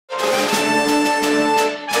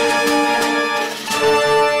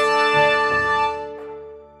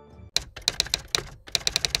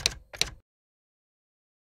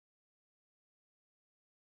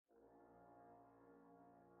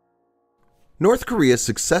North Korea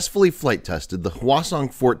successfully flight tested the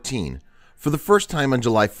HWASONG-14 for the first time on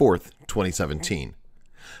July 4, 2017.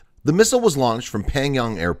 The missile was launched from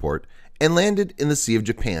Panghyon Airport and landed in the Sea of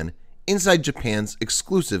Japan inside Japan's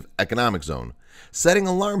exclusive economic zone, setting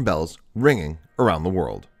alarm bells ringing around the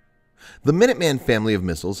world. The Minuteman family of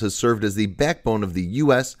missiles has served as the backbone of the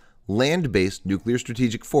U.S. land-based nuclear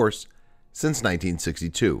strategic force since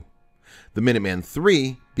 1962. The Minuteman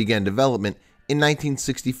III began development in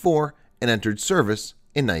 1964 and entered service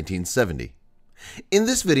in 1970. In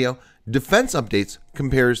this video, Defense Updates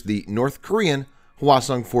compares the North Korean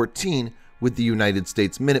HWASONG-14 with the United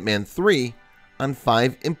States Minuteman III on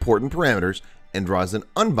 5 important parameters and draws an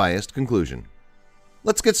unbiased conclusion.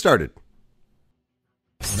 Let's get started.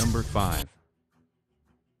 Number 5.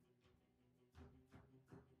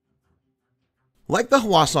 Like the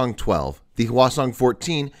HWASONG-12, the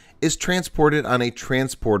HWASONG-14 is transported on a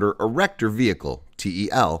transporter-erector vehicle,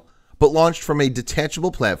 TEL, but launched from a detachable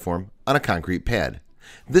platform on a concrete pad.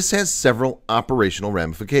 This has several operational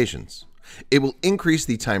ramifications. It will increase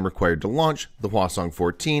the time required to launch the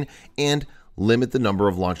HWASONG-14 and limit the number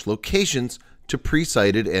of launch locations to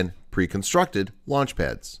pre-sited and pre-constructed launch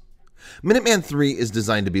pads. Minuteman III is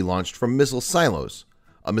designed to be launched from missile silos.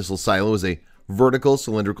 A missile silo is a vertical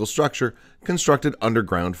cylindrical structure constructed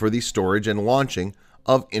underground for the storage and launching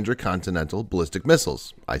of intercontinental ballistic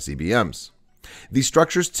missiles, ICBMs. These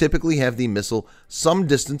structures typically have the missile some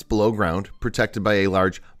distance below ground, protected by a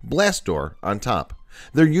large blast door on top.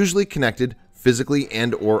 They're usually connected physically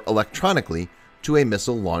and/or electronically to a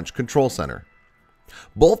missile launch control center.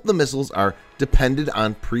 Both the missiles are dependent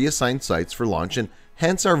on pre-assigned sites for launch and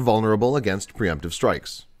hence are vulnerable against preemptive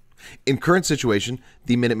strikes. In current situation,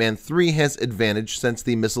 the Minuteman III has advantage since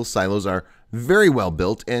the missile silos are very well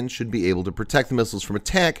built and should be able to protect the missiles from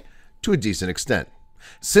attack to a decent extent.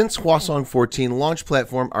 Since HWASONG-14 launch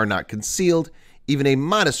platform are not concealed, even a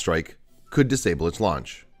modest strike could disable its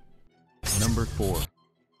launch. Number 4.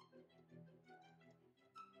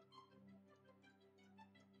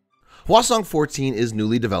 HWASONG-14 is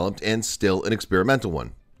newly developed and still an experimental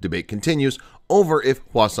one. Debate continues over if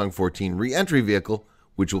HWASONG-14 re-entry vehicle,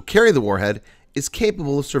 which will carry the warhead, is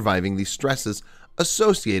capable of surviving the stresses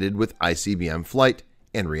associated with ICBM flight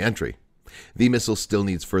and re-entry. The missile still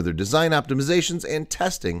needs further design optimizations and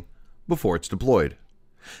testing before it's deployed.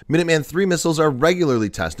 Minuteman III missiles are regularly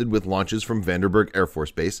tested with launches from Vandenberg Air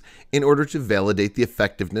Force Base in order to validate the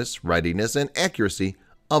effectiveness, readiness, and accuracy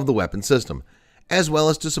of the weapon system, as well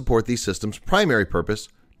as to support the system's primary purpose,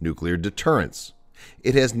 nuclear deterrence.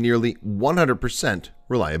 It has nearly 100%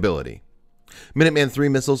 reliability. Minuteman III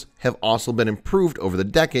missiles have also been improved over the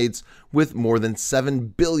decades, with more than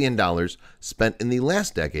 $7 billion spent in the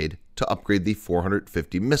last decade to upgrade the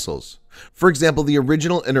 450 missiles. For example, the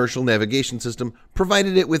original inertial navigation system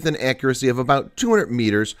provided it with an accuracy of about 200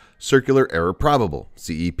 meters circular error probable,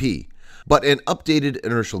 CEP, but an updated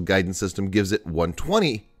inertial guidance system gives it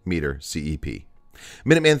 120 meter CEP.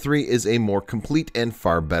 Minuteman III is a more complete and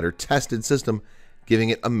far better tested system, giving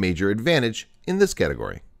it a major advantage in this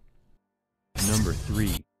category. Number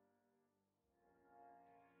 3.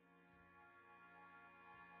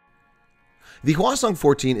 The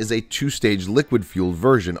HWASONG-14 is a two-stage liquid-fueled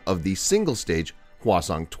version of the single-stage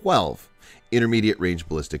HWASONG-12 intermediate-range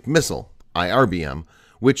ballistic missile, IRBM,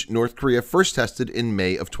 which North Korea first tested in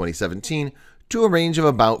May of 2017 to a range of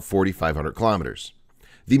about 4,500 kilometers.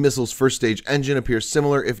 The missile's first-stage engine appears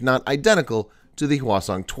similar, if not identical, to the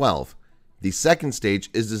HWASONG-12. The second stage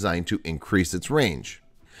is designed to increase its range.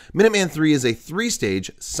 Minuteman III is a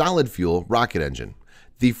 3-stage solid-fuel rocket engine.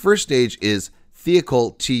 The first stage is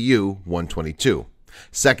Theakol Tu-122.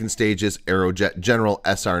 Second stage is Aerojet General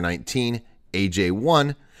SR-19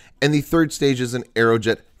 AJ-1, and the third stage is an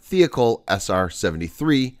Aerojet Theakol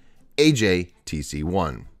SR-73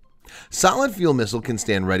 AJ-TC-1. Solid fuel missile can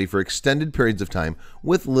stand ready for extended periods of time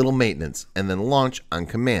with little maintenance and then launch on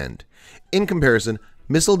command. In comparison,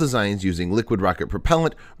 missile designs using liquid rocket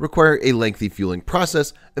propellant require a lengthy fueling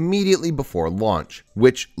process immediately before launch,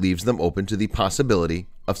 which leaves them open to the possibility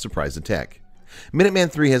of surprise attack.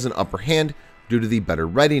 Minuteman III has an upper hand due to the better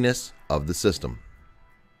readiness of the system.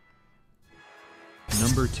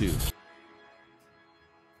 Number 2.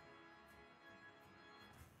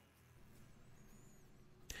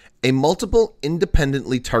 A multiple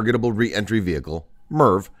independently targetable re-entry vehicle,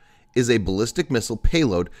 MIRV, is a ballistic missile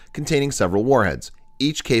payload containing several warheads,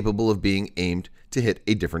 each capable of being aimed to hit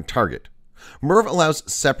a different target. MIRV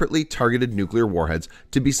allows separately targeted nuclear warheads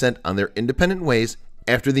to be sent on their independent ways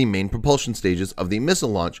after the main propulsion stages of the missile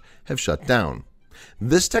launch have shut down.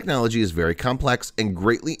 This technology is very complex and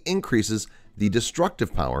greatly increases the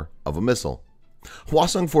destructive power of a missile.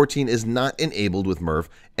 HWASONG-14 is not enabled with MIRV,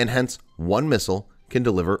 and hence one missile can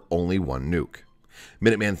deliver only one nuke.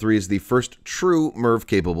 Minuteman III is the first true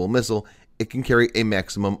MIRV-capable missile. It can carry a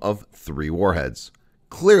maximum of 3 warheads.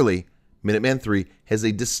 Clearly, Minuteman III has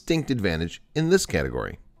a distinct advantage in this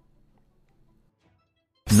category.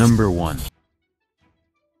 Number 1.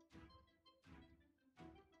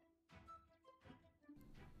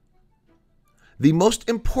 The most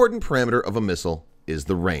important parameter of a missile is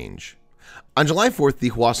the range. On July 4th,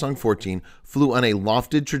 the HWASONG-14 flew on a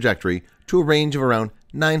lofted trajectory to a range of around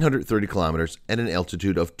 930 kilometers at an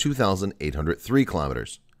altitude of 2,803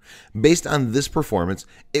 kilometers. Based on this performance,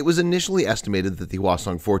 it was initially estimated that the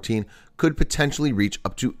HWASONG-14 could potentially reach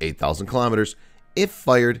up to 8,000 kilometers if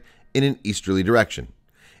fired in an easterly direction.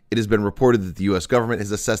 It has been reported that the U.S. government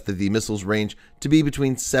has assessed that the missile's range to be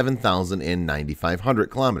between 7,000 and 9,500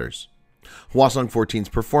 kilometers. HWASONG-14's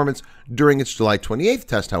performance during its July 28th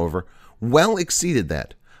test, however, well exceeded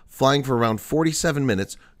that, flying for around 47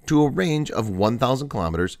 minutes to a range of 1,000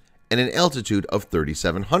 kilometers and an altitude of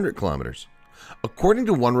 3,700 kilometers. According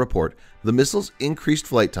to one report, the missile's increased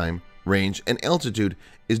flight time, range, and altitude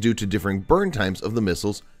is due to differing burn times of the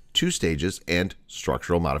missile's 2 stages and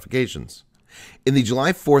structural modifications. In the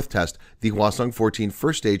July 4th test, the HWASONG-14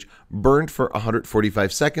 first stage burned for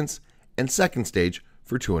 145 seconds and second stage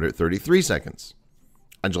for 233 seconds.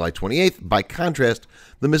 On July 28th, by contrast,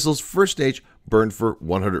 the missile's first stage burned for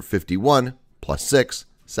 151 plus 6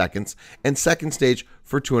 seconds and second stage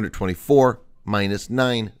for 224 minus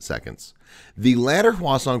 9 seconds. The latter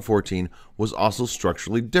HWASONG-14 was also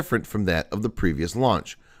structurally different from that of the previous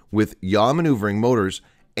launch, with yaw maneuvering motors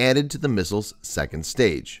added to the missile's second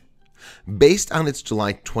stage. Based on its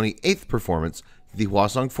July 28th performance, the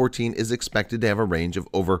HWASONG-14 is expected to have a range of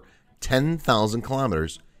over 10,000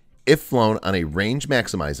 kilometers if flown on a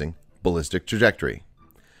range-maximizing ballistic trajectory.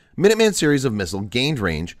 Minuteman series of missile gained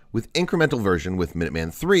range with incremental version, with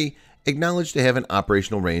Minuteman III acknowledged to have an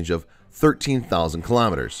operational range of 13,000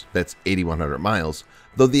 kilometers, that's 8,100 miles,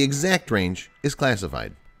 though the exact range is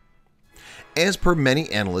classified. As per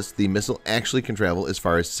many analysts, the missile actually can travel as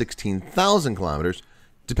far as 16,000 kilometers,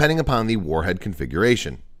 depending upon the warhead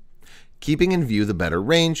configuration. Keeping in view the better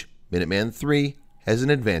range, Minuteman III has an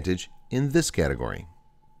advantage in this category.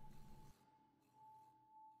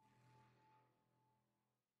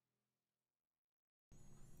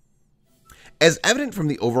 As evident from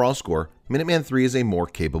the overall score, Minuteman III is a more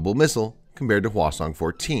capable missile compared to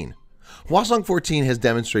HWASONG-14. HWASONG-14 has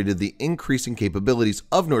demonstrated the increasing capabilities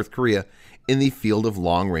of North Korea in the field of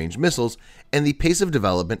long-range missiles, and the pace of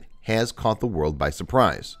development has caught the world by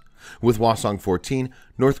surprise. With HWASONG-14,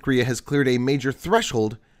 North Korea has cleared a major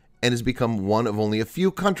threshold and has become one of only a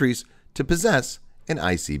few countries to possess an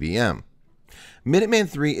ICBM.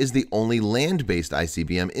 Minuteman III is the only land-based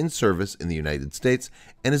ICBM in service in the United States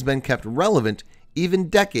and has been kept relevant even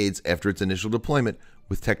decades after its initial deployment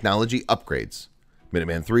with technology upgrades.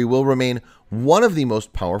 Minuteman III will remain one of the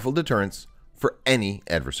most powerful deterrents for any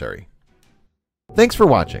adversary. Thanks for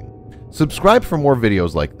watching. Subscribe for more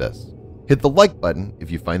videos like this. Hit the like button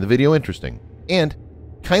if you find the video interesting, and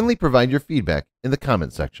kindly provide your feedback in the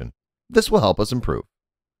comment section. This will help us improve.